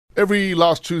Every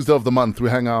last Tuesday of the month, we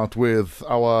hang out with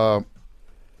our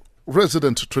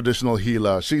resident traditional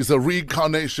healer. She's a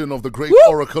reincarnation of the great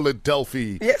oracle at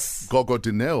Delphi. Yes. Gogo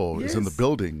Dineo is in the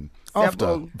building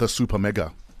after the Super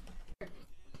Mega.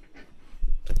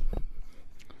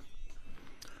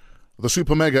 The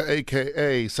Super Mega,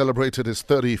 a.k.a. celebrated his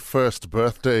 31st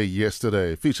birthday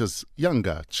yesterday. Features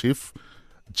younger Chief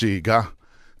Jiga.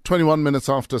 21 minutes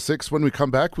after 6. When we come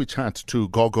back, we chat to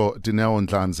Gogo Dineo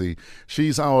Ndlanzi.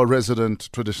 She's our resident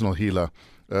traditional healer,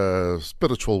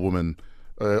 spiritual woman,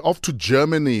 off to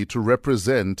Germany to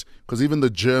represent, because even the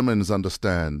Germans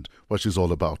understand what she's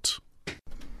all about.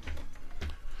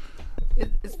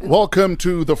 Welcome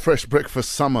to the Fresh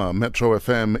Breakfast Summer. Metro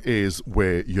FM is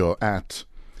where you're at.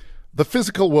 The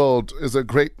physical world is a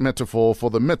great metaphor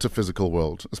for the metaphysical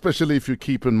world, especially if you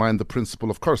keep in mind the principle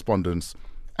of correspondence.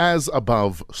 As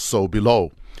above, so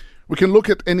below. We can look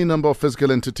at any number of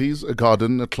physical entities, a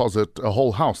garden, a closet, a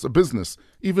whole house, a business,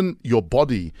 even your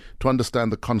body, to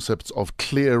understand the concepts of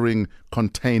clearing,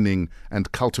 containing,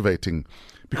 and cultivating.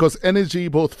 Because energy,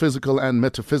 both physical and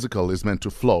metaphysical, is meant to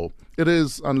flow. It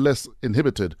is, unless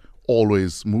inhibited,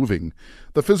 always moving.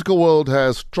 The physical world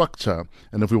has structure,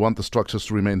 and if we want the structures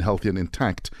to remain healthy and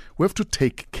intact, we have to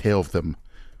take care of them.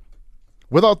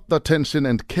 Without the attention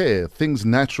and care, things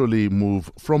naturally move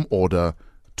from order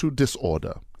to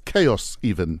disorder, chaos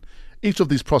even. Each of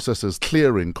these processes,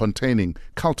 clearing, containing,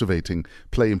 cultivating,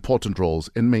 play important roles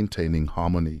in maintaining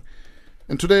harmony.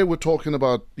 And today we're talking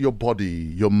about your body,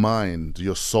 your mind,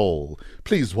 your soul.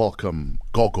 Please welcome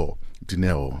Gogo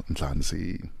Dineo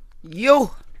Ndlanzi.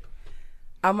 Yo!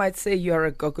 I might say you're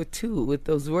a Gogo too with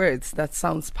those words. That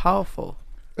sounds powerful.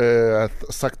 I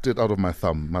sucked it out of my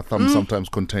thumb. My thumb sometimes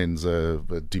contains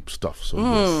deep stuff.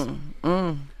 So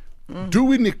Do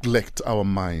we neglect our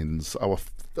minds,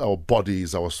 our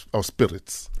bodies, our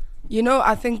spirits? You know,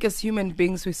 I think as human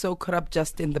beings, we're so caught up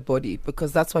just in the body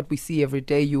because that's what we see every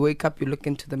day. You wake up, you look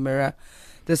into the mirror.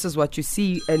 This is what you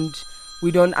see. And we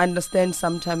don't understand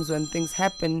sometimes when things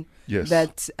happen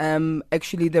that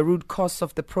actually the root cause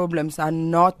of the problems are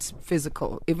not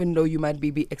physical, even though you might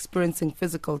be experiencing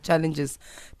physical challenges,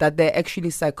 that they're actually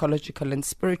psychological and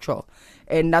spiritual.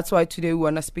 And that's why today we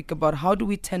want to speak about how do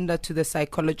we tender to the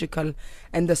psychological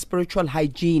and the spiritual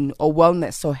hygiene or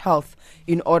wellness or health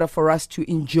in order for us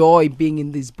to enjoy being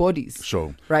in these bodies.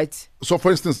 Sure. Right? So,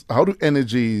 for instance, how do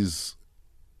energies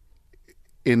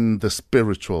in the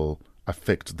spiritual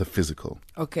affect the physical?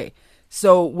 Okay.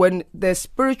 So when the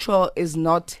spiritual is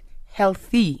not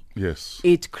healthy,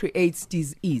 it creates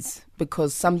disease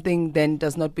because something then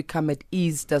does not become at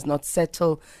ease, does not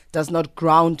settle, does not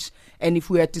ground. And if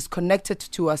we are disconnected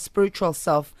to our spiritual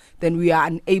self, then we are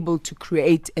unable to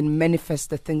create and manifest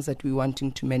the things that we're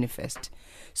wanting to manifest.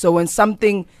 So when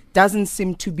something doesn't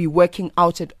seem to be working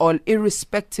out at all,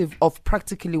 irrespective of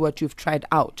practically what you've tried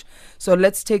out. So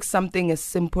let's take something as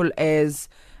simple as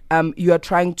you are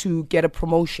trying to get a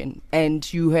promotion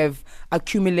and you have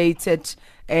accumulated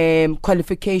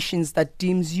qualifications that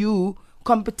deems you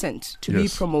competent to be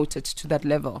promoted to that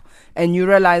level, and you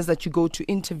realize that you go to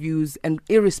interviews and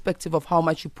irrespective of how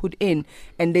much you put in,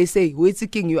 and they say,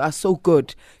 "King, you are so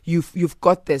good, you've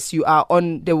got this, you are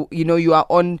on the,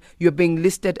 you're being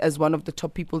listed as one of the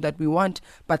top people that we want,"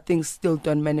 but things still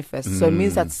don't manifest. So it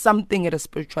means that something at a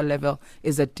spiritual level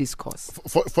is at discourse.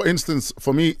 For instance,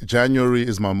 for me, January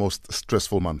is my most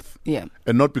stressful month. Yeah,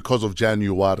 and not because of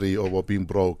January or being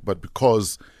broke, but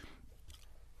because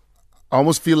I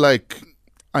almost feel like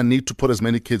I need to put as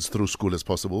many kids through school as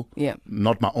possible. Yeah.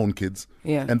 Not my own kids.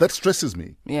 Yeah. And that stresses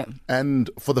me. Yeah. And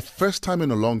for the first time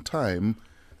in a long time,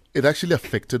 it actually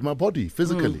affected my body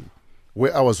physically,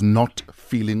 where I was not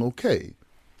feeling okay.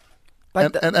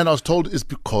 But and I was told it's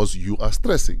because you are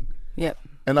stressing. Yeah.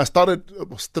 And I started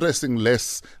stressing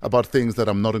less about things that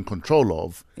I'm not in control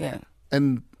of. Yeah.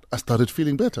 And I started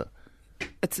feeling better.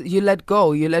 You let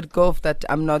go of that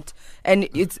I'm not, and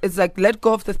it's like let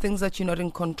go of the things that you're not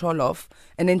in control of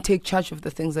and then take charge of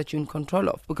the things that you're in control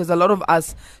of, because a lot of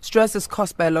us, stress is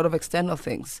caused by a lot of external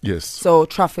things. Yes. So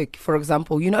traffic, for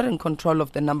example, you're not in control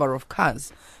of the number of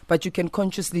cars, but you can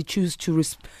consciously choose to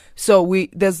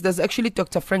there's actually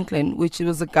Dr. Franklin, which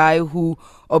was a guy who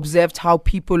observed how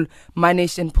people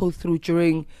managed and pulled through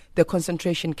during the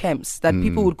concentration camps, that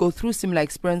people would go through similar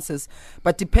experiences,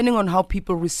 but depending on how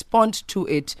people respond to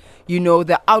it,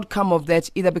 the outcome of that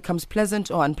either becomes pleasant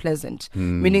or unpleasant,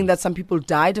 meaning that some people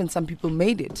died and some people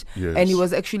made it. Yes. And he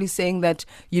was actually saying that,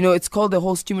 it's called the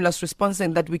whole stimulus response,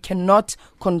 and that we cannot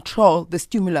control the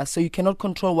stimulus, so you cannot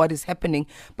control what is happening,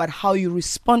 but how you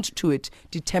respond to it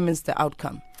determines the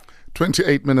outcome.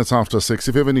 28 minutes after 6.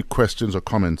 If you have any questions or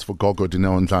comments for Gogo,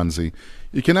 Dineo and Ndlanzi,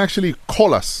 you can actually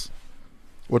call us.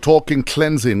 We're talking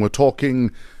cleansing. We're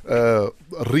talking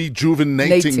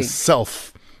rejuvenating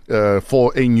self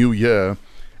for a new year.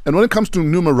 And when it comes to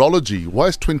numerology, why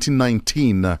is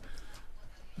 2019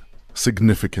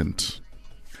 significant?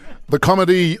 The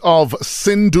comedy of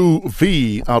Sindhu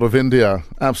V out of India.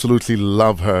 Absolutely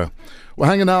love her. We're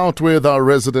hanging out with our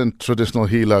resident traditional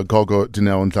healer, Gogo,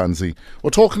 Dineo and Ndlanzi. We're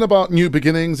talking about new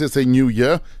beginnings. It's a new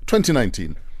year,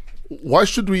 2019. Why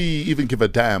should we even give a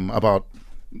damn about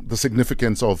the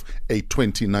significance of a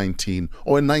 2019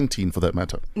 or a 19 for that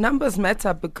matter? Numbers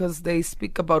matter because they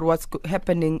speak about what's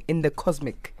happening in the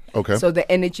cosmic. Okay. So the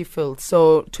energy field.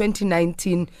 So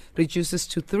 2019 reduces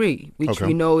to 3, which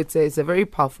we know it's a very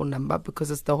powerful number because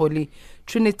it's the Holy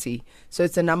Trinity. So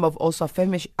it's a number of also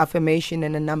affirmation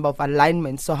and a number of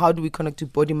alignment. So how do we connect to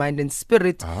body, mind, and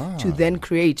spirit to then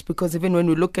create? Because even when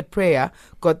we look at prayer,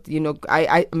 God,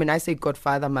 I mean, I say God,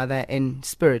 Father, Mother, and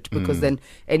Spirit, because then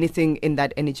anything in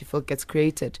that energy field gets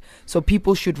created. So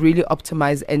people should really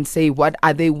optimize and say, what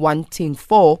are they wanting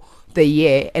for the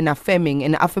year, and affirming.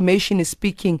 And affirmation is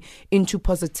speaking into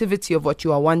positivity of what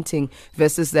you are wanting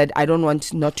versus that I don't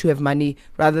want not to have money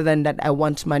rather than that I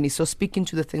want money. So speak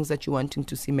into the things that you're wanting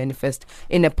to see manifest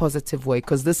in a positive way,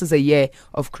 because this is a year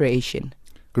of creation.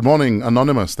 Good morning,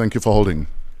 Anonymous. Thank you for holding.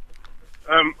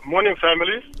 Morning,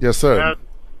 family. Yes, sir.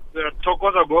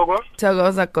 Tokoza Gogo.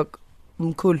 Tokoza Gogo.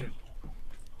 Cool.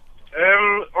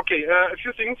 Okay, a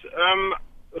few things.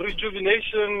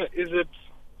 Rejuvenation, is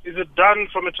it done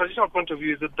from a traditional point of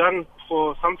view? Is it done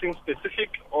for something specific,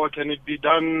 or can it be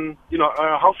done?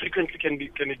 How frequently can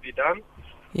it be done?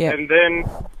 Yeah. And then,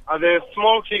 are there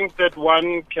small things that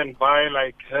one can buy,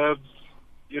 like herbs,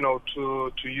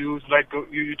 to use? Like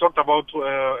you talked about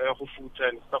food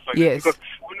and stuff like that. Because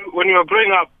when you were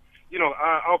growing up,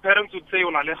 our parents would say,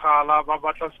 and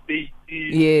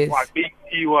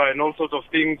all sorts of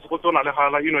things. It was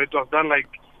done like,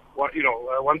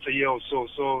 once a year or so.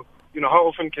 So, how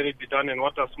often can it be done, and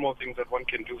what are small things that one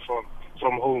can do from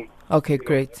home? Okay,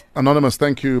 great. Anonymous,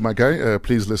 thank you, my guy.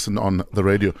 Please listen on the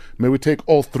radio. May we take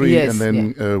all three, and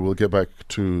then we'll get back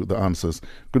to the answers.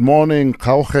 Good morning,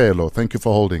 Kaugelo. Thank you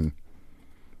for holding.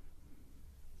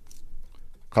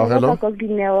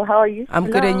 Kaugelo? How are you?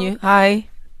 I'm good, and you? Hi.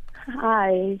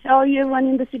 Hi. How are you, everyone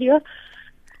in the studio?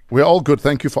 We're all good.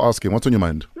 Thank you for asking. What's on your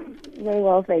mind? Very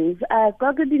well, thanks.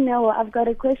 Gogo Dineo, I've got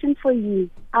a question for you.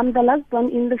 I'm the last born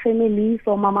in the family,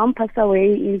 so my mom passed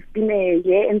away. It's been a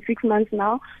year and 6 months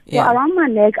now. Yeah. So around my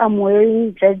neck, I'm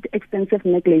wearing that expensive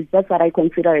necklace. That's what I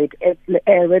consider it. It's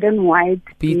a red and white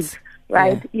beads,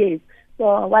 right? Yeah. Yes.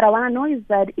 So what I want to know is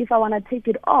that if I want to take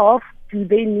it off, do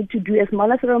they need to do a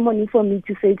smaller ceremony for me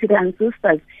to say to the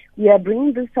ancestors, we are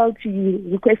bringing this child to you,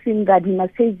 requesting that you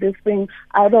must take this thing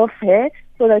out of her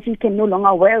so that she can no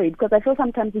longer wear it? Because I feel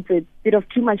sometimes it's a bit of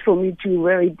too much for me to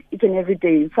wear it each and every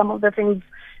day. Some of the things,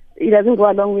 it doesn't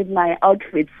go along with my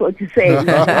outfit, so to say.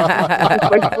 Because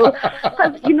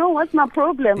what's my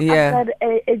problem? Yeah. I've got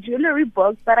a jewelry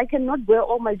box, but I cannot wear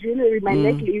all my jewelry, my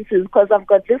necklaces, because I've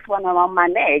got this one around my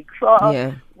neck.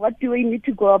 So what do we need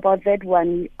to go about that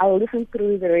one? I'll listen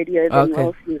through the radio and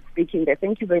while you're speaking there.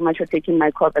 Thank you very much for taking my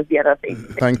call. That's the other thing.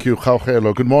 Thank you,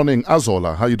 Kaugelo. Good morning,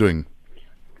 Azola. How are you doing?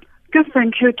 Good,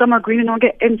 thank you. Tama Green, and I'll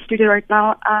get in studio right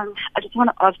now. I just want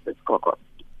to ask this, Gogo.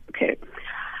 Okay.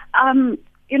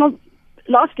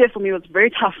 Last year for me was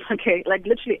very tough, okay? Like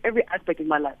literally every aspect of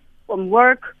my life. From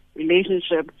work,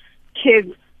 relationship,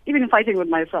 kids, even fighting with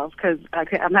myself, because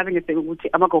I'm having a thing with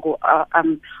uGogo,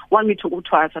 want me to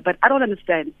utwasa, but I don't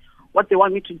understand what they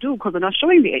want me to do because they're not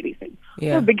showing me anything.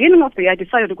 Yeah. So beginning of the year, I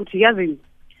decided I'm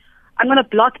going to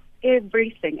block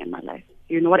everything in my life.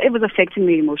 Whatever's affecting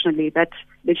me emotionally, that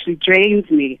literally drains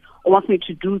me or wants me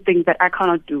to do things that I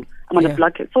cannot do, I'm going to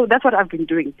block it. So that's what I've been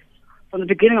doing from the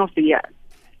beginning of the year.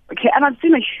 Okay, and I've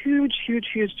seen a huge, huge,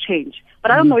 huge change.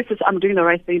 But I don't know if I'm doing the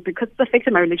right thing because it's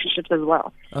affecting my relationships as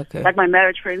well. Okay. Like my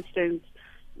marriage, for instance,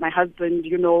 my husband,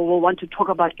 will want to talk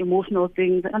about emotional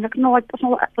things. And I'm like, no, that's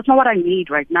not what I need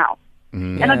right now.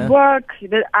 And at work,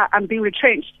 I'm being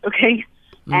retrenched, okay?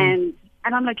 And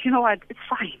I'm like, you know what, it's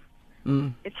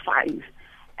fine. It's fine.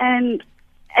 And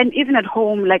even at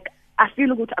home, like, I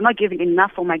feel good. I'm not giving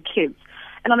enough for my kids.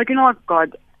 And I'm like, you know what,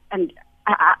 God, and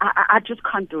I just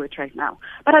can't do it right now.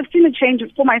 But I've seen a change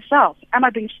for myself. Am I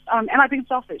being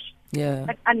selfish? Yeah.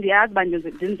 And the husband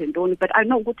didn't do it, but I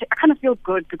know I kind of feel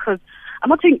good because I'm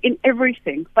not saying in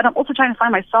everything, but I'm also trying to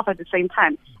find myself at the same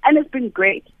time. And it's been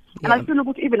great. And I feel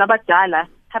good even about Dala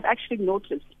have actually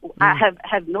noticed. I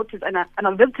have noticed, and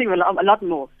I'm visiting a lot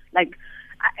more. Like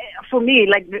for me,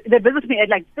 like they visit me at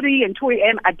like 3 and 2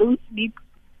 a.m. I don't sleep,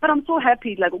 but I'm so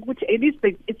happy. Like at least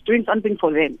it's doing something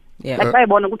for them. Yeah. Like I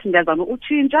want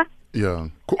to yeah.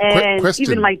 And Question.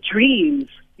 even my dreams,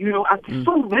 are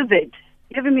so vivid,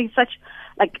 giving me so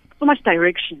much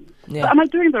direction. Yeah. So am I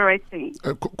doing the right thing?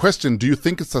 Question: do you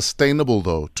think it's sustainable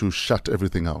though to shut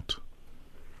everything out?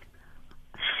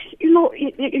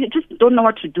 You just don't know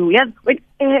what to do. Yes, when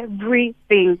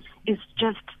everything is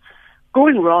just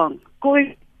going wrong,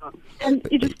 and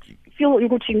you just feel you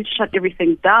need to shut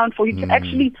everything down for you to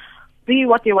actually be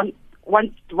what they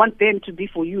want them to be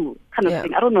for you, kind of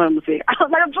thing. I don't know what I'm saying.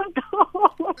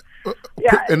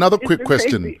 Another quick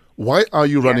question: crazy. why are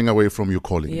you running away from your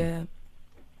calling? Yeah.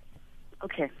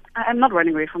 Okay, I'm not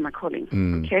running away from my calling.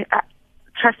 Okay,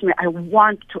 trust me, I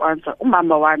want to answer.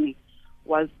 Umama wami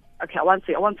was. Okay, I won't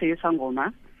say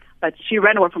Sangoma, but she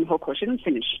ran away from her call. She didn't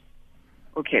finish.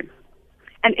 Okay.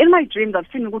 And in my dreams, I've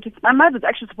seen my mother's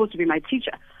actually supposed to be my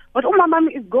teacher. But my mom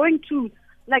is going to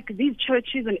these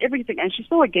churches and everything, and she's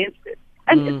so against it.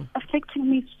 And it's affecting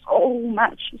me so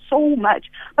much.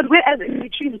 But whereas in my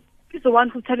dreams, she's the one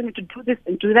who's telling me to do this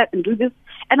and do that and do this.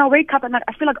 And I wake up and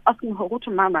I feel like asking her, go to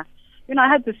Mama, I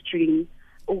had this dream,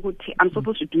 I'm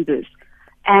supposed to do this.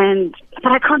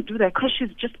 But I can't do that because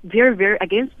she's just very, very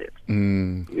against it.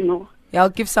 Yeah, I'll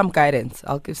give some guidance.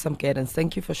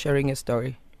 Thank you for sharing your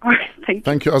story. All right,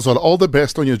 thank you as well. All the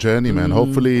best on your journey, man.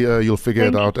 Hopefully you'll figure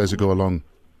it out as you go along.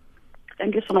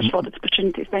 Thank you so much for this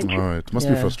opportunity. Thank you. All right. Must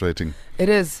be frustrating. It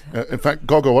is. In fact,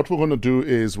 Gogo, what we're going to do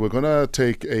is we're going to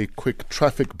take a quick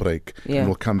traffic break and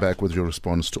we'll come back with your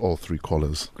response to all three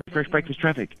callers. Fresh breakfast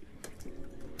traffic.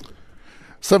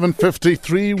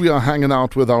 7:53, we are hanging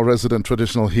out with our resident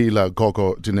traditional healer,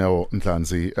 Gogo, Dineo,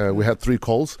 Ndlanzi. We had 3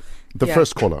 calls. The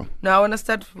first caller. No, I want to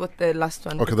start with the last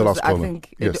one. Okay, the last caller. I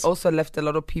think it also left a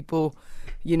lot of people,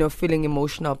 feeling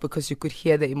emotional because you could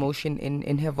hear the emotion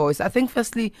in her voice. I think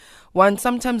firstly,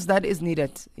 sometimes that is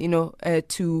needed,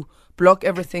 to block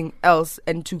everything else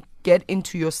and to get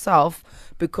into yourself,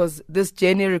 because this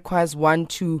journey requires one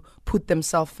to put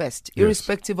themselves first,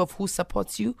 irrespective of who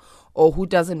supports you or who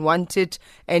doesn't want it.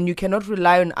 And you cannot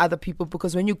rely on other people,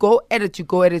 because when you go at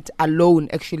it alone,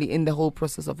 actually, in the whole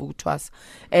process of Utwas.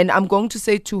 And I'm going to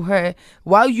say to her,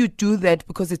 while you do that,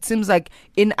 because it seems like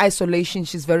in isolation,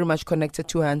 she's very much connected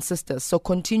to her ancestors. So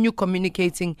continue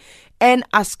communicating and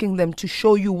asking them to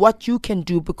show you what you can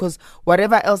do, because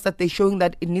whatever else that they're showing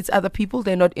that it needs other people,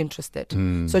 they're not interested.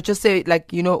 So just say,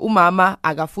 umama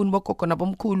agafuni bokokona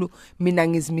bomkhulu mina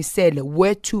ngizmisele,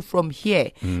 where to from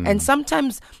here. And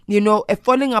sometimes a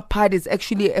falling apart is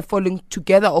actually a falling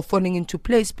together or falling into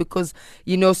place, because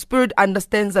spirit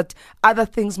understands that other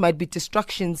things might be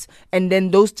distractions, and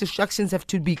then those distractions have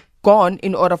to be gone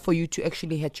in order for you to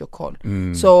actually hit your call.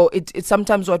 So it's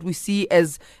sometimes what we see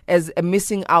as a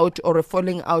missing out or a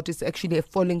falling out is actually a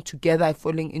falling together, a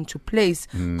falling into place,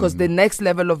 because the next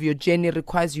level of your journey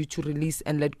requires you to release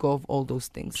and let go of all those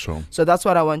things. Sure. So that's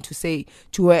what I want to say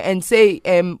to her, and say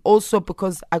also,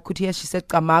 because I could hear she said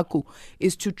Kamaku,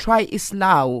 is to try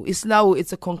Islao. Islao,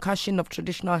 it's a concussion of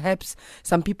traditional herbs.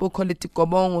 Some people call it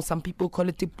Tikobong, or some people call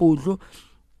it Tipudlu.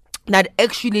 That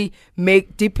actually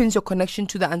deepens your connection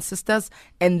to the ancestors,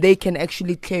 and they can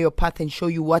actually clear your path and show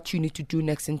you what you need to do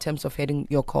next in terms of heading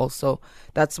your call. So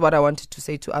that's what I wanted to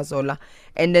say to Azola.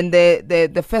 And then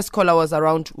the first caller was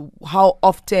around how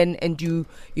often, and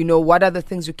what are the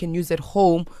things you can use at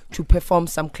home to perform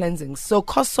some cleansings. So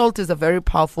cost salt is a very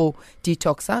powerful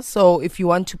detoxer. So if you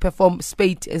want to perform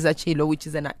spate ezachilo, which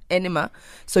is an enema,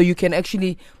 so you can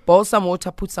actually boil some water,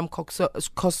 put some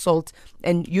cost salt,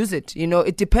 and use it.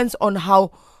 It depends on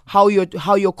how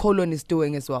your colon is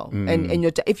doing as well. And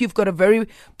if you've got a very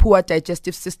poor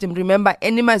digestive system, remember,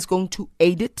 enema is going to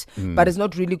aid it, but it's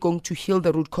not really going to heal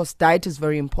the root cause. Diet is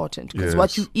very important, because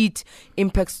what you eat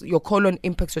impacts your colon,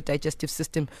 impacts your digestive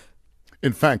system.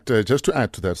 In fact, just to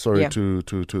add to that, sorry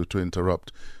to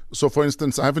interrupt. So, for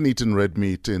instance, I haven't eaten red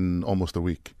meat in almost a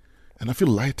week, and I feel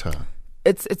lighter.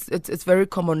 It's very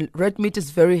common. Red meat is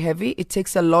very heavy. It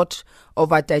takes a lot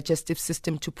of our digestive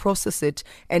system to process it.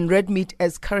 And red meat,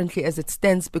 as currently as it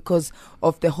stands, because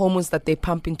of the hormones that they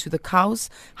pump into the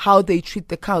cows, how they treat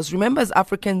the cows. Remember, as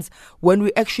Africans, when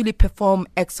we actually perform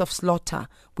acts of slaughter,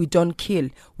 we don't kill.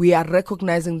 We are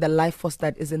recognizing the life force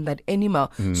that is in that animal,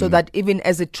 so that even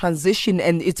as it transitions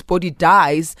and its body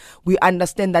dies, we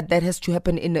understand that has to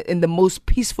happen in the most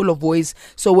peaceful of ways.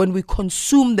 So when we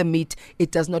consume the meat,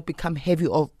 it does not become heavy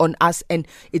on us, and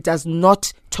it does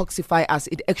not toxify us.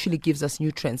 It actually gives us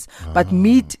nutrients. But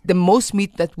meat, the most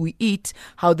meat that we eat,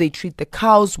 how they treat the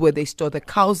cows, where they store the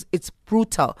cows, it's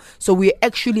brutal. So we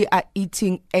actually are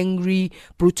eating angry,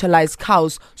 brutalized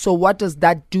cows. So what does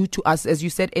that do to us? As you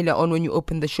said earlier on when you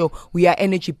opened the show, we are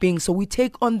energy beings. So we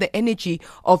take on the energy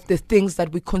of the things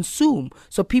that we consume.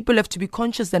 So people have to be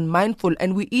conscious and mindful,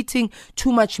 and we're eating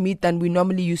too much meat than we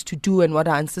normally used to do, and what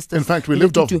our ancestors. In fact, we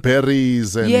lived off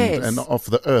berries and off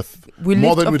the earth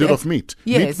more than we did off meat.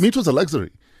 Yes. Meat was a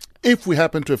luxury. If we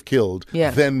happen to have killed,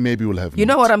 then maybe we'll have meat. You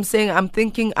know what I'm saying? I'm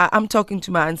thinking, I'm talking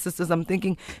to my ancestors, I'm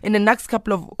thinking in the next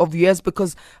couple of years,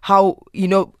 because how,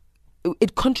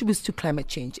 it contributes to climate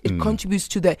change. It contributes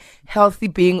to the healthy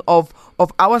being of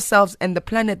ourselves and the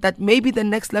planet, that maybe the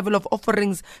next level of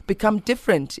offerings become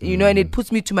different, and it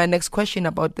puts me to my next question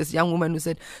about this young woman who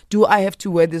said, do I have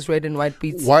to wear these red and white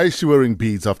beads? Why is she wearing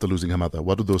beads after losing her mother?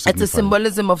 What do those signify? It's a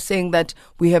symbolism of saying that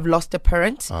we have lost a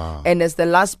parent, and as the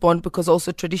last born, because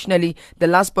also traditionally the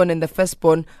last born and the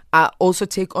firstborn also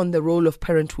take on the role of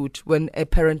parenthood when a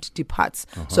parent departs.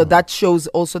 So that shows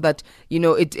also that,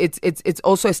 it's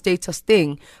also a status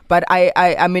thing. But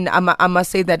I mean I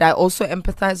must say that I also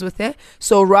empathize with her.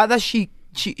 So rather she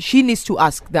needs to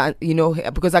ask that,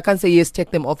 because I can't say yes,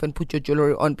 take them off and put your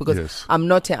jewelry on, because I'm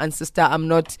not her ancestor, I'm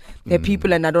not her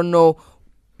people, and I don't know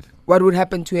what would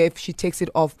happen to her if she takes it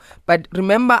off. But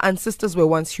remember, ancestors were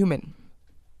once human.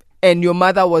 And your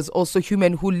mother was also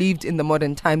human, who lived in the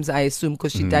modern times, I assume,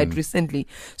 because she died recently.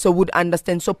 So would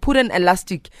understand. So put an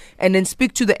elastic and then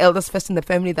speak to the elders first in the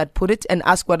family that put it, and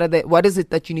ask what is it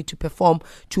that you need to perform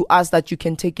to us, that you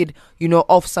can take it,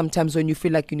 off sometimes when you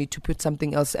feel like you need to put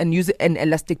something else, and use an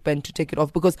elastic band to take it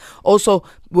off. Because also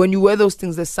when you wear those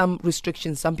things, there's some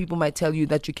restrictions. Some people might tell you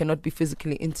that you cannot be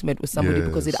physically intimate with somebody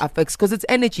because it affects, because it's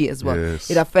energy as well.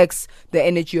 It affects the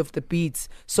energy of the beads.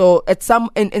 So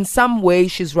in some way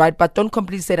she's right. But don't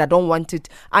completely say I don't want it.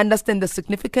 Understand the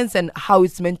significance and how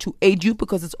it's meant to aid you,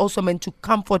 because it's also meant to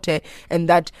comfort her, and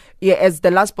that as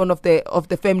the last born of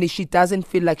the family, she doesn't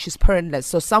feel like she's parentless.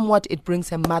 So somewhat it brings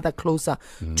her mother closer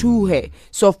to her.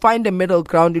 So find a middle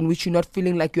ground in which you're not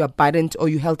feeling like you are burdened or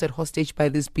you held at hostage by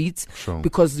these beads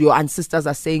because your ancestors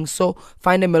are saying so.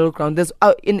 Find a middle ground. There's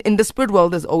in the spirit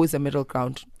world, there's always a middle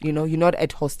ground. You're not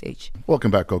at hostage.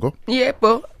 Welcome back, Gogo. Yeah,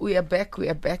 but we are back.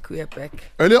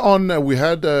 Earlier on, we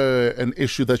had an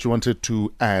issue that you wanted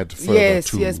to add further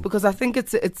to. Yes, because I think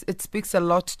it speaks a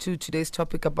lot to today's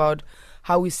topic about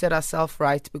how we set ourselves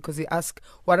right, because we ask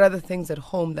what are the things at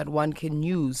home that one can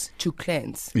use to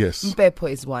cleanse. Yes.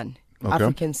 Mpepo is one.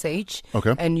 African sage,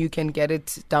 and you can get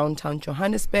it downtown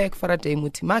Johannesburg, Faraday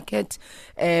Muti Market,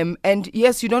 and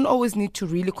yes, you don't always need to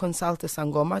really consult a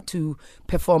sangoma to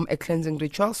perform a cleansing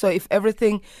ritual. So if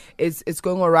everything is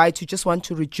going all right, you just want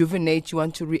to rejuvenate, you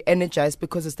want to re-energize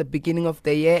because it's the beginning of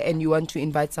the year, and you want to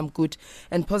invite some good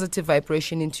and positive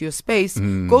vibration into your space,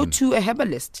 go to a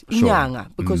herbalist,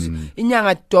 Inyanga, because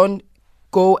Inyanga don't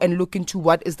go and look into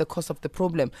what is the cause of the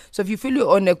problem. So if you feel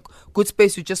you're on a good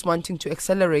space, you're just wanting to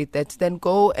accelerate that, then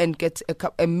go and get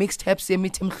a mixed herbs.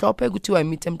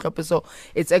 So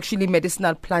it's actually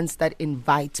medicinal plants that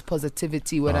invite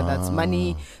positivity, whether that's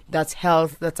money, that's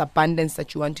health, that's abundance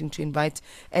that you're wanting to invite,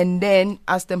 and then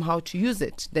ask them how to use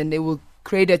it. Then they will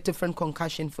create a different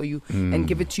concussion for you and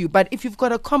give it to you. But if you've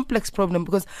got a complex problem,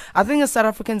 because I think as South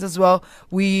Africans as well,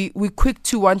 we quick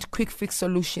to want quick fix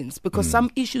solutions, because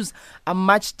some issues are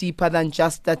much deeper than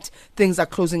just that things are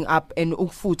closing up and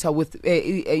ukfuta with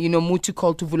mutu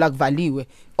called to vulak valiwe,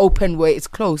 open where it's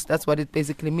closed. That's what it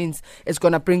basically means. It's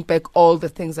going to bring back all the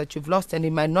things that you've lost, and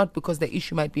it might not, because the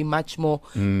issue might be much more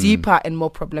deeper and more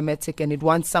problematic, and it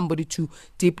wants somebody to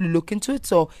deeply look into it.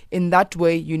 So in that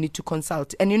way, you need to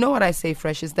consult. And you know what I say,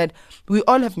 Fresh, is that we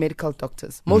all have medical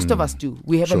doctors. Most of us do.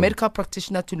 We have a medical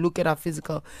practitioner to look at our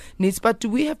physical needs, but do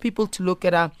we have people to look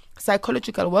at our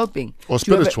psychological well-being? Or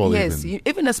spiritual, yes,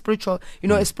 even a spiritual,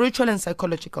 a spiritual and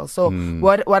psychological. So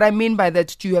what I mean by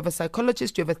that, do you have a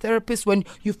psychologist, do you have a therapist? When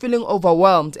you're feeling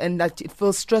overwhelmed and that it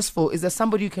feels stressful, is there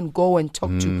somebody you can go and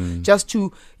talk to, just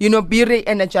to, be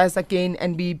re-energized again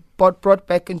and be brought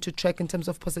back into track in terms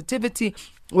of positivity?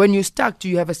 When you're stuck, do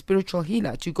you have a spiritual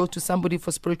healer? Do you go to somebody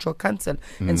for spiritual counsel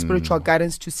and spiritual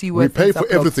guidance to see where we pay for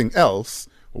everything else?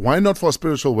 Why not for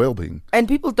spiritual well-being? And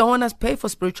people don't want us to pay for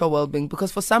spiritual well-being,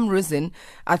 because for some reason,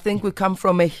 I think we come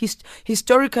from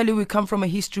historically we come from a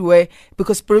history where,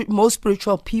 because most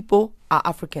spiritual people are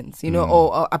Africans,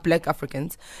 or are black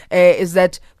Africans, is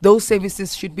that those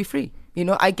services should be free. You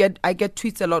know, I get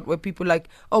tweets a lot where people like,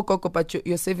 oh, Gogo, but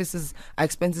your services are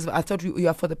expensive. I thought you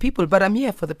are for the people, but I'm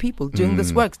here for the people, doing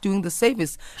this work, doing the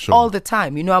service all the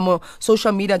time. You know, I'm on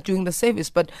social media doing the service,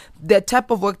 but the type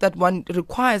of work that one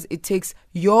requires, it takes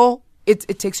your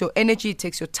energy, it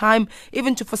takes your time,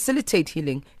 even to facilitate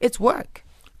healing. It's work.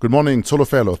 Good morning,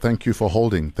 Tsolofelo. Thank you for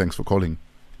holding. Thanks for calling.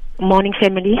 Morning,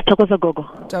 family. Tokoza Gogo.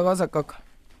 Tokoza Gogo.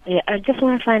 Yeah, I just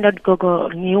want to find out, Gogo,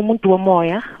 ngiumuntu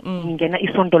womoya, ngena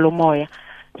isondo lomoya.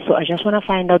 So I just want to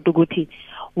find out, Duguti,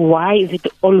 why is it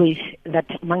always that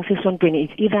mangisi sontweni,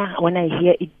 it's either when I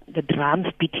hear the drums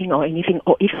beating or anything,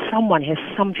 or if someone has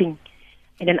something,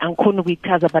 and then angikhona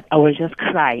ukuyithaza, but I will just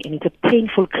cry, and it's a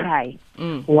painful cry.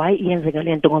 Why iyenzeka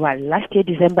le nto ngoba last year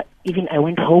December, even I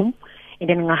went home, and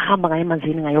then ngahamba ngaya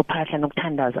emanzini ngayophahla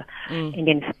nokuthandaza, and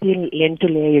then still le nto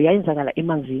leyo yayenzakala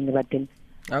emanzini, but then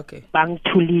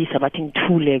bangithulisa bathi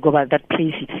ngithule ngoba that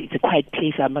place it's a quiet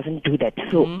place, I mustn't do that.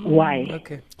 So why?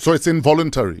 Okay. So it's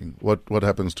involuntary what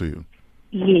happens to you?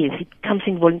 Yes, it comes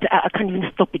involuntary. I can't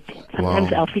even stop it.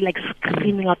 Sometimes I feel like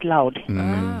screaming out loud.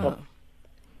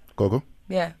 Gogo?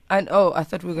 Yeah. And I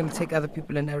thought we were going to take other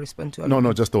people and I respond to all.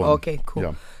 No, just the one. Okay,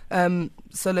 cool. Yeah.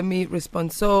 So let me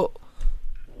respond. So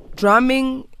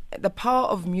drumming, the power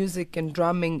of music and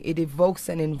drumming, it evokes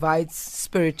and invites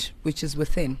spirit which is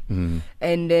within.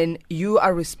 And then you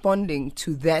are responding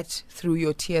to that through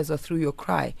your tears or through your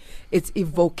cry. It's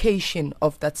evocation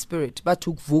of that spirit.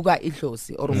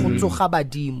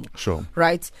 Sure.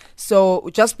 Right? So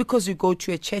just because you go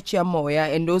to a church moya,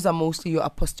 and those are mostly your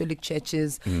apostolic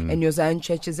churches and your Zion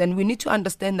churches, and we need to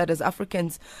understand that as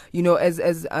Africans, you know, as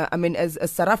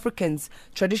South Africans,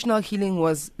 traditional healing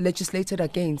was legislated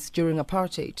against during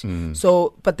apartheid.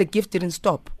 So, but the gift didn't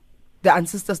stop. The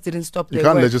ancestors didn't stop. You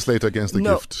can't legislate against the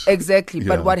gift. Exactly. Yeah.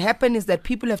 But what happened is that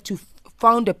people have to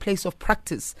found a place of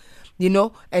practice, you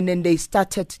know, and then they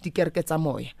started the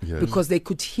Kerketsamoy because they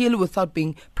could heal without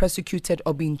being persecuted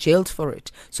or being jailed for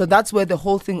it. So that's where the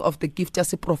whole thing of the gift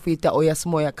as a profeta or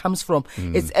Yasmoya comes from.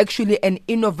 It's actually an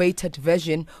innovated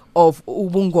version of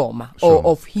ubungoma or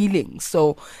of healing.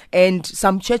 So, and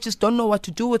some churches don't know what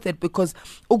to do with it because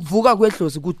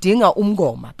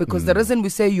because the reason we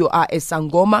say you are a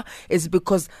sangoma is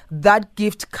because that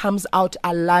gift comes out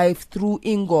alive through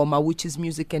ingoma, which is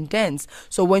music and dance.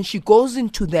 So when she goes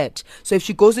into that, so if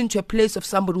she goes into a place of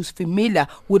somebody who's familiar,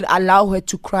 would allow her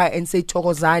to cry and say,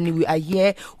 Thokozani, we are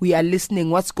here, we are listening,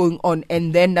 what's going on?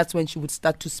 And then that's when she would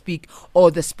start to speak,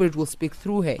 or the spirit will speak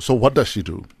through her. So what does she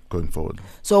do going forward?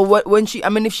 So when she,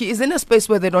 if she is in a space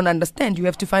where they don't understand, you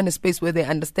have to find a space where they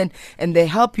understand and they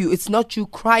help you. It's not you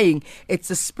crying, it's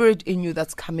the spirit in you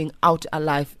that's coming out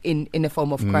alive in a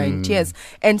form of crying tears.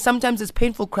 And sometimes it's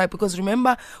painful cry because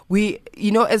remember, we,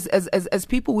 you know, as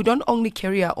people, we don't only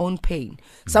carry our own pain.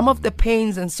 Some of the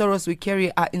pains and sorrows we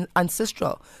carry are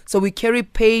ancestral. So we carry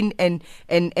pain and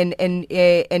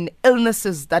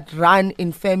illnesses that run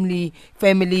in family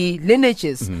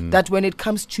lineages, that when it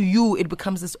comes to you, it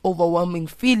becomes this overwhelming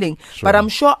feeling. But I'm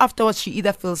sure afterwards she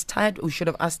either feels tired, we should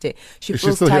have asked her. She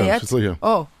feels tired. She's still here.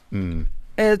 Oh.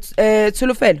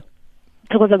 Tsolofelo,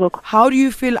 how do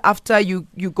you feel after you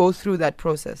go through that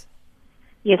process?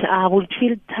 Yes, I would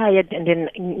feel tired and then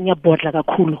after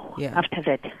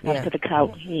that, after the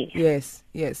crowd. Yes.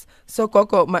 So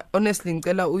Gogo, honestly,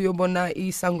 ngicela uyobona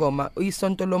isangoma,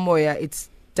 isonto lomoya, it's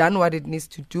done what it needs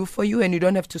to do for you, and you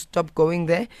don't have to stop going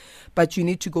there, but you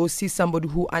need to go see somebody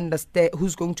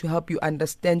who's going to help you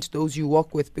understand those you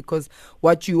walk with, because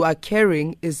what you are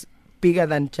carrying is bigger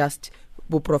than just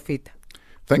buprofita.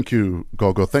 Thank you,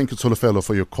 Gogo. Thank you, Tsolofelo,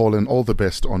 for your call, and all the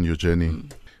best on your journey.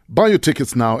 Buy your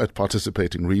tickets now at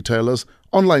participating retailers,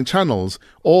 online channels,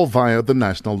 or via the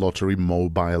National Lottery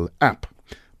mobile app.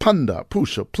 Panda,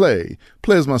 Pusha, Play.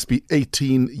 Players must be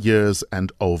 18 years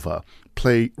and over.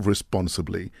 Play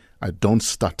responsibly. I don't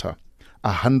stutter.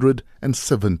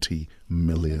 170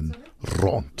 million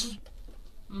rand.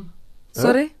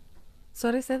 Sorry,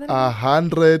 say that.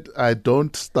 100. I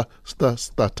don't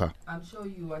stutter. I'm sure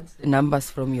you want the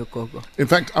numbers from your Gogo. In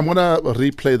fact, I'm gonna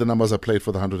replay the numbers I played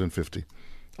for the 150.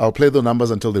 I'll play the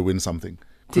numbers until they win something.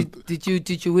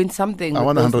 Did you win something? I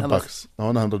won $100. I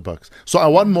won $100. So I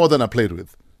won more than I played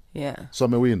with. Yeah. So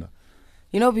I'm a winner.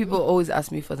 You know, people always ask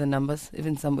me for the numbers.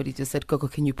 Even somebody just said, Gogo,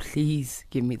 can you please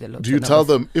give me the lottery? Do you tell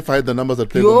them if I had the numbers, I'd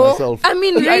play them myself? I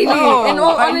mean, really, in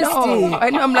all honesty. I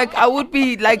know. I'm like, I would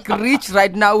be like rich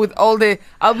right now with all the,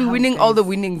 I'll be winning all the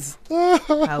winnings.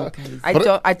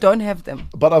 I don't have them.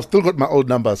 But I've still got my old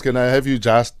numbers. Can I have you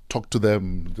just talk to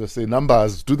them? Just say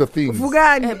numbers, do the things. In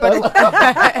fact,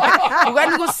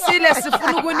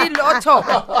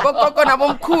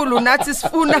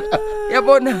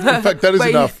 that is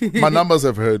enough. My numbers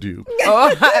others have heard you.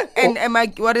 Oh,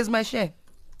 and what is my share?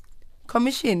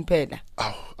 Commission, Peda.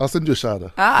 Oh, I'll send you a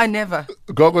shada. I never.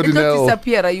 Gogo Dineo.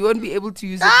 Disappear. You won't be able to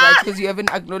use it right because you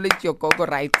haven't acknowledged your Gogo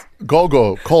right.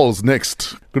 Gogo calls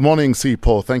next. Good morning,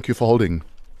 Sipho. Thank you for holding.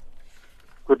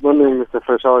 Good morning, Mr.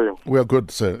 Fresh. How are you? We are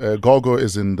good, sir. Gogo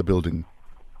is in the building.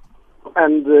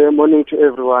 And morning to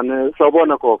everyone.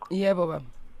 Sawubona Gogo. Yeah, Baba.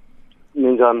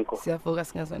 Ninjani ko? Siyavuka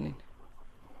singazwanini.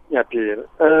 Ngiyaphila.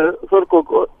 So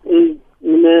Gogo,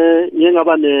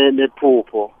 ngingaba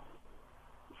nephupho.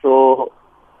 So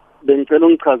bengicela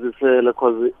ungichazisele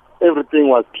because everything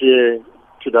was clear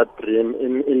to that dream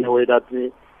in a way that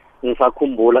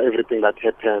ngisakhumbula everything that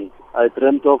happened. I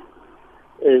dreamt of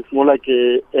it's more like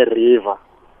a river.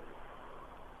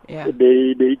 Yeah.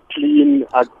 They clean.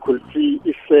 I could see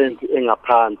isent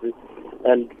engaphansi,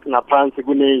 and ngaphansi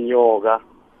kuneyinyoka.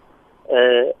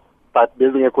 But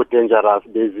bezingekho dangerous,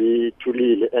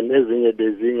 bezithulile, and ezinye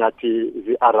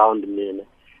bezingathi around mina.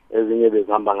 Ezinye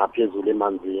bezihamba ngaphezulu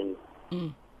emanzini.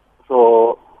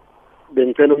 So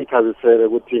bengicela ungichazisele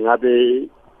ukuthi ngabe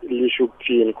lisho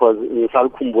ukuthini because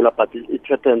ngisakhumbula, but it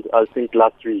happened I think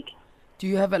last week. Do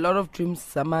you have a lot of dreams,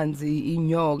 Samanzi,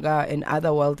 inyoka, and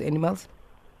other wild animals?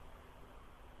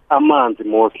 Amanzi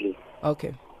mostly.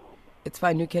 Okay. It's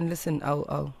fine. You can listen.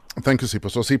 I'll. Thank you, Sipho.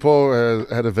 So Sipho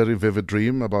had a very vivid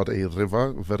dream about a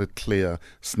river, very clear,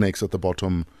 snakes at the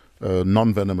bottom,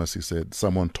 non-venomous, he said,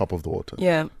 someone top of the water.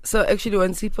 Yeah. So actually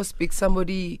when Sipho speaks,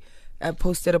 somebody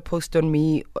posted a post on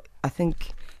me, I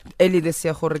think, early this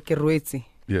year,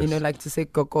 Yes. You know, like to say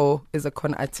Gogo is a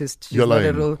con artist. She's You're not lying.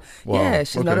 a real, Wow. Yeah,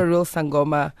 she's not a real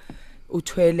sangoma.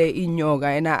 Utwele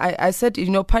inyoga. And I said, you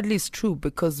know, partly it's true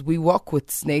because we walk with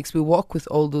snakes, we walk with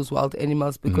all those wild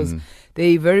animals because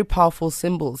they're very powerful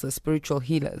symbols as spiritual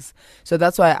healers. So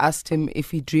that's why I asked him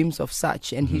if he dreams of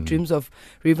such, and he dreams of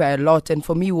river a lot. And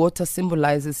for me, water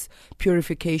symbolizes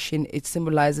purification, it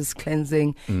symbolizes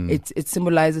cleansing, it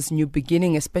symbolizes new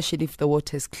beginning, especially if the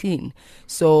water is clean.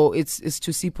 So it's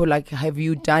to see people like, have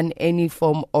you done any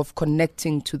form of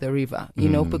connecting to the river? You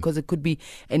know, because it could be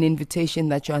an invitation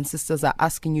that your ancestors are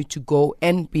asking you to go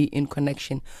and be in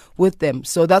connection with them.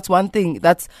 So that's one thing.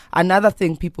 That's another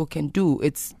thing people can do.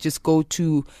 It's just go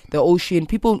to the ocean.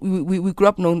 People, we grew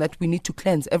up knowing that we need to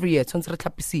cleanse every year.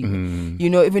 You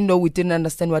know, even though we didn't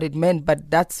understand what it meant,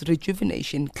 but that's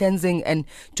rejuvenation, cleansing. And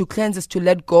to cleanse is to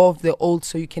let go of the old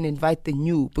so you can invite the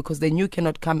new, because the new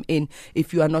cannot come in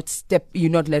if you are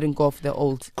you're not letting go of the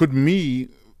old. Could me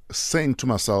saying to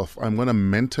myself, I'm going to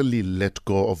mentally let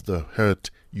go of the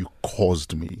hurt you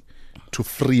caused me, to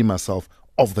free myself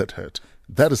of that hurt.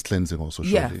 That is cleansing also,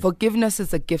 surely. Yeah, forgiveness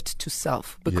is a gift to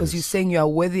self because you're saying you are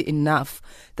worthy enough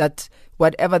that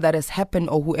whatever that has happened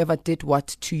or whoever did what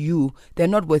to you, they're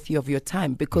not worthy of your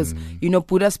time. Because, you know,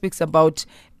 Buddha speaks about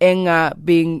anger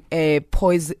being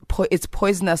it's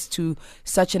poisonous to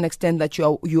such an extent that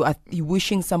you are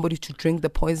wishing somebody to drink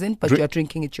the poison, but you are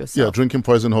drinking it yourself. Yeah, drinking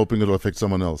poison hoping it'll affect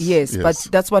someone else. Yes, but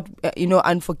that's what, you know,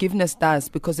 unforgiveness does,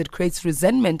 because it creates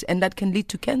resentment, and that can lead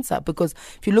to cancer. Because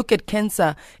if you look at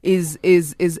cancer, is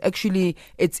actually,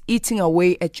 it's eating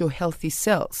away at your healthy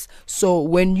cells. So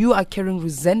when you are carrying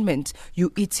resentment, you're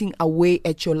eating away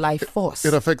at your life force.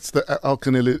 It affects the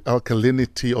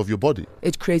alkalinity of your body.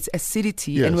 It creates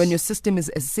acidity. Yes. And when your system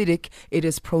is acidic, it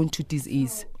is prone to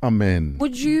disease. Amen.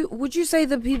 Would you say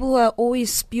that people who are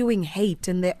always spewing hate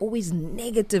and they're always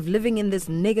negative, living in this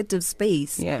negative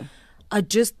space, are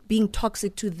just being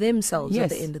toxic to themselves at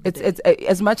the end of the day? It's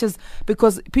as much as,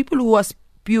 because people who are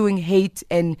spewing hate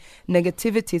and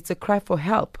negativity, it's a cry for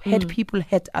help. Hate people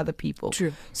hate other people.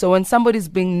 True. So when somebody's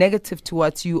being negative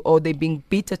towards you or they're being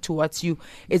bitter towards you,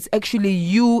 it's actually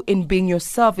you, in being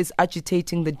yourself, is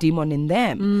agitating the demon in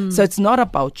them. So it's not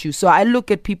about you. So I look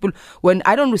at people, when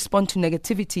I don't respond to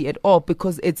negativity at all,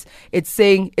 because it's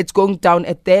saying it's going down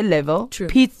at their level. True.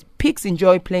 Pigs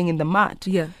enjoy playing in the mud,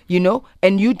 you know,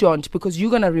 and you don't, because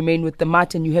you're going to remain with the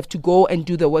mud and you have to go and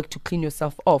do the work to clean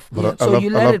yourself off. But So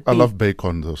I love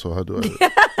bacon though, so how do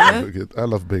I? I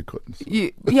love bacon.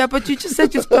 But you just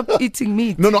said you stopped eating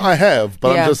meat. No, I have,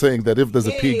 but I'm just saying that if there's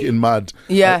a pig in mud,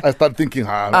 I start thinking,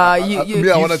 I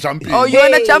want to jump in. Oh, you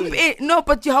want to jump in? No,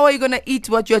 but how are you going to eat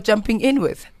what you're jumping in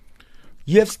with?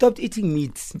 You have stopped eating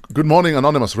meat. Good morning,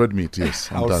 Anonymous. Red meat,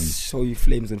 yes. I'm I'll done. show you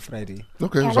flames on Friday.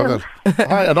 Okay, Zagal.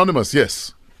 Hi, Anonymous,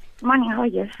 yes. Morning, how are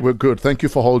you? We're good. Thank you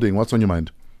for holding. What's on your mind?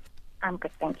 I'm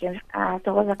good, thank you.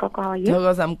 Gogo, how are you?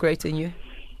 Gogo, I'm great, and you?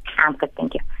 I'm good,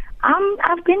 thank you.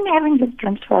 I've been having these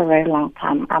dreams for a very long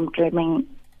time. I'm dreaming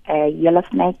a yellow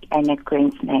snake and a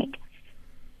green snake.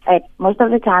 Most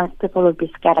of the times, people will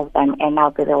be scared of them, and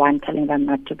I'll be the one telling them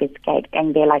not to be scared.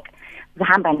 And they're like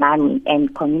zihamba nami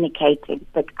and communicating,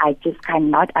 but I just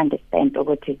cannot understand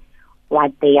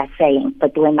what they are saying.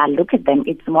 But when I look at them,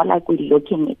 it's more like we're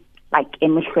looking at like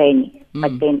emehlweni,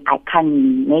 but then I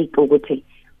can't make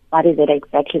what is it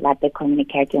exactly that they're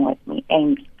communicating with me.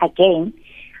 And again,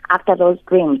 after those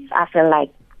dreams, I feel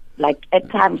like at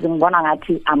times in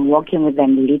Bonangati, I'm working with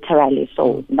them literally,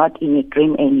 so not in a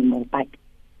dream anymore, but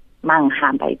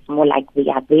manghamba, it's more like they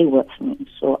are there with me.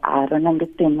 So I don't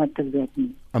understand what does that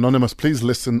mean. Anonymous, please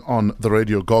listen on the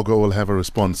radio. Gogo will have a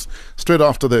response straight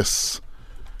after this.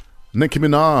 Nicki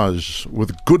Minaj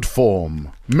with Good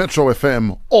Form. Metro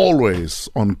FM, always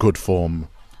on good form.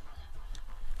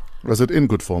 Was it in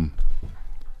good form?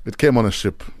 It came on a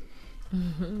ship.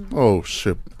 Oh,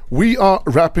 ship. We are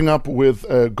wrapping up with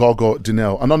Gogo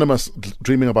Dineo. Anonymous,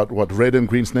 dreaming about what, red and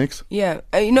green snakes? Yeah.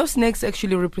 Snakes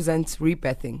actually represent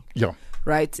rebirthing. Yeah.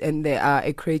 Right, and they are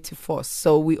a creative force.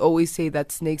 So we always say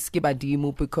that snakes give a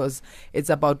demo because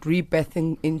it's about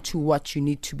rebirthing into what you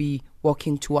need to be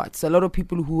walking towards. So a lot of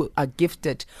people who are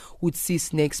gifted would see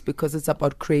snakes because it's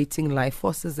about creating life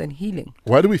forces and healing.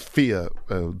 Why do we fear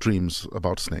dreams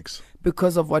about snakes?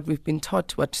 Because of what we've been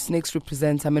taught, what snakes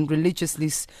represent. I mean, religiously,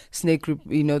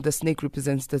 the snake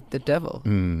represents the devil.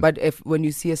 But when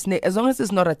you see a snake, as long as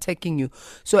it's not attacking you,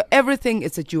 so everything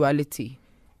is a duality.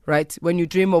 Right? When you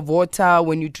dream of water,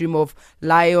 when you dream of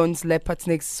lions, leopard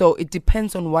snakes, so it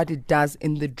depends on what it does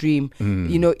in the dream.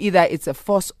 Either it's a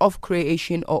force of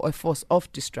creation or a force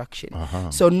of destruction.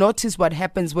 So notice what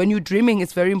happens when you're dreaming.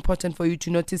 It's very important for you to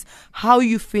notice how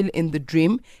you feel in the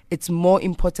dream. It's more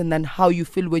important than how you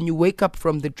feel when you wake up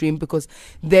from the dream, because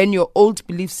then your old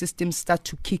belief systems start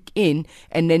to kick in,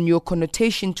 and then your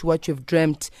connotation to what you've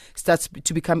dreamt starts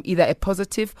to become either a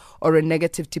positive or a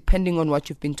negative, depending on what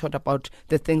you've been taught about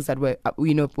the things that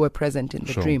were present in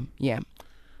the dream. Yeah.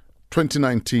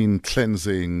 2019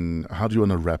 cleansing. How do you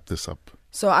want to wrap this up?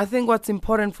 So I think what's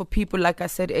important for people, like I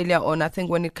said earlier on, I think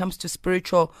when it comes to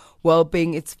spiritual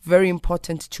well-being, it's very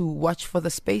important to watch for the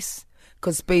space.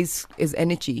 Because space is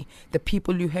energy, the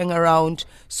people you hang around.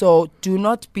 So do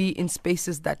not be in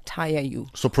spaces that tire you.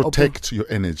 So protect your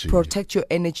energy. Protect your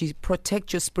energy.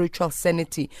 Protect your spiritual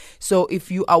sanity. So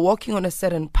if you are walking on a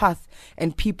certain path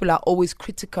and people are always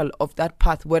critical of that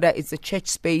path, whether it's a church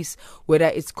space, whether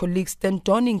it's colleagues, then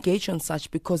don't engage on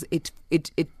such, because it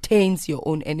taints your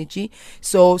own energy.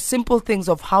 So simple things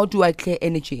of how do I clear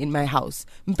energy in my house?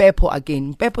 Mpepo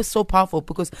again. Mpepo is so powerful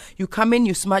because you come in,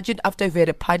 you smudge it after you've had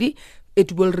a party.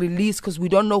 It will release, because we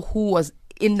don't know who was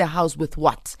in the house with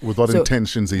what. With what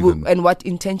intentions even. And what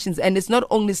intentions. And it's not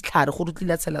only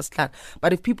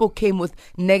but if people came with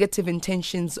negative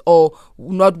intentions or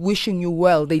not wishing you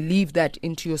well, they leave that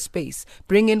into your space.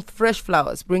 Bring in fresh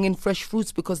flowers, bring in fresh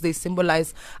fruits, because they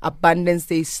symbolize abundance,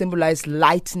 they symbolize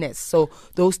lightness. So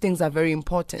those things are very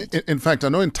important. In fact, I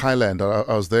know in Thailand,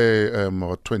 I was there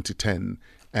about 2010,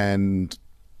 and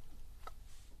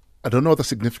I don't know what the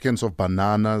significance of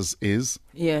bananas is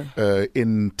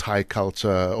in Thai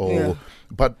culture,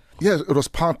 but it was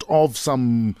part of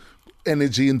some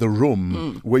energy in the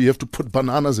room where you have to put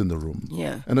bananas in the room.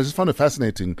 And I just found it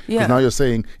fascinating, because now you're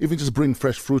saying even just bring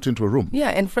fresh fruit into a room.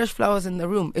 And fresh flowers in the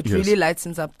room. It really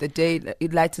lightens up the day.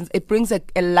 It brings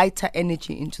a lighter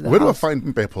energy into the house. Where do I find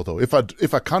Mpepo though?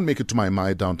 If I can't make it to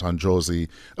my downtown Josie,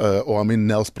 or I'm in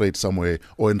Nelspruit somewhere,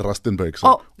 or in Rustenburg,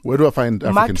 where do I find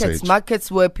African sage? Markets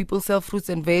where people sell fruits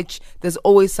and veg, there's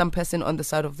always some person on the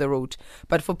side of the road.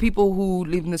 But for people who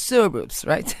live in the suburbs,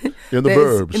 right? In the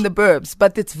burbs.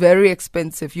 But it's very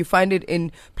expensive. You find it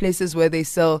in places where they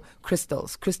sell crystal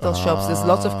shops. There's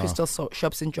lots of crystal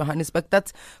shops in Johannesburg.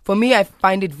 That's, for me, I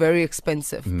find it very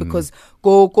expensive, because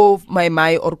go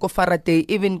Mai or go Faraday,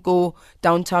 even go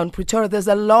downtown Pretoria, there's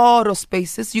a lot of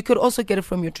spaces. You could also get it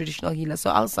from your traditional healer.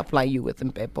 So I'll supply you with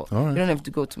Mpepo. You don't have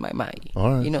to go to Mai.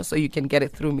 So you can get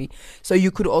it through me. So you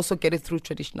could also get it through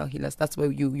traditional healers. That's where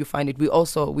you find it. We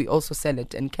also sell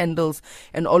it, and candles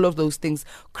and all of those things.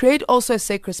 Create also a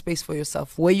sacred space for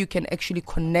yourself where you can actually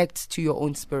connect to your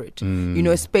own spirit.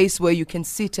 A space where you can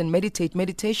sit and meditate.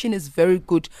 Meditation is very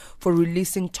good for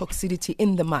releasing toxicity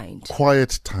in the mind.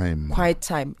 Quiet time.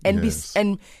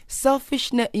 And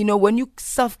selfishness, when you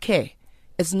self-care,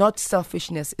 it's not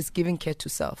selfishness, it's giving care to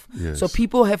self. So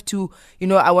people have to,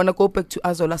 I want to go back to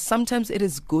Azola. Sometimes it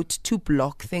is good to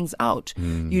block things out,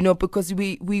 because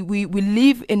we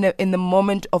live in the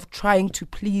moment of trying to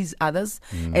please others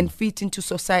and fit into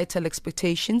societal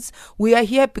expectations. We are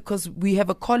here because we have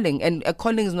a calling, and a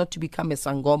calling is not to become a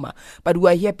sangoma, but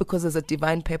we are here because there's a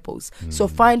divine purpose. So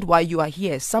find why you are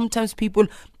here. Sometimes people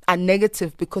are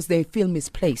negative because they feel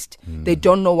misplaced. They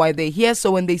don't know why they're here.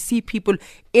 So when they see people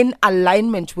in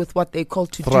alignment with what they call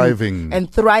to do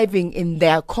and thriving in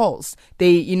their calls,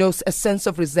 they, a sense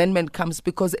of resentment comes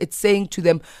because it's saying to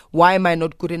them, why am I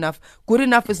not good enough? Good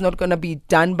enough is not going to be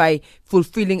done by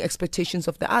fulfilling expectations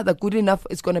of the other. Good enough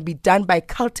is going to be done by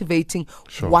cultivating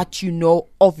what you know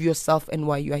of yourself and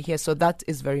why you are here. So that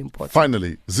is very important.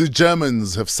 Finally, the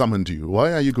Germans have summoned you.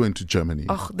 Why are you going to Germany?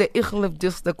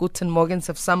 The Guten Morgens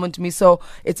have summoned me. So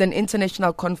it's an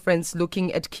international conference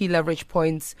looking at key leverage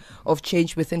points of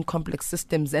change within complex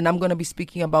systems. And I'm going to be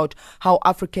speaking about how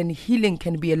African healing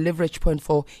can be a leverage point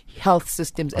for health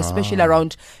systems, especially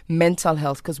around mental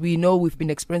health, because we know we've been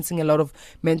experiencing a lot of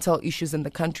mental issues in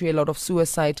the country, a lot of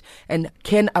suicide. And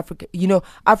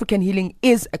African healing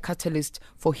is a catalyst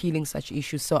for healing such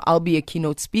issues. So I'll be a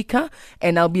keynote speaker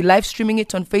and I'll be live streaming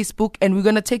it on Facebook. And we're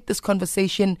going to take this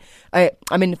conversation,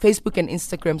 Facebook and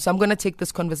Instagram. So I'm going to take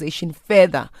this conversation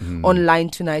further online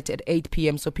tonight at 8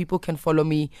 p.m. so people can follow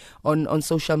me on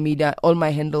social media. All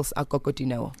my handles are Gogo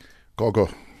Dineo. Gogo,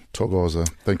 Thokoza,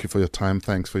 thank you for your time.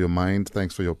 Thanks for your mind.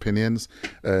 Thanks for your opinions.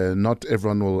 Not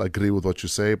everyone will agree with what you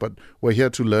say, but we're here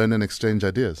to learn and exchange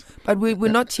ideas. But we're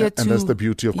not here to... And that's the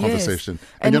beauty of conversation.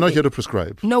 And you're not here to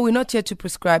prescribe. No, we're not here to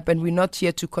prescribe and we're not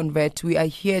here to convert. We are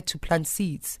here to plant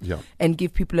seeds and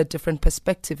give people a different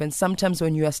perspective. And sometimes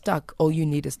when you are stuck, all you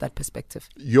need is that perspective.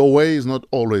 Your way is not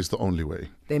always the only way.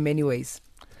 There are many ways.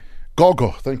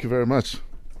 Gogo, thank you very much.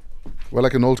 We're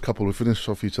like an old couple. We finish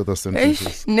off each other's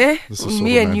sentences.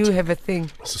 Me and you have a thing.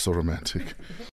 This is so romantic.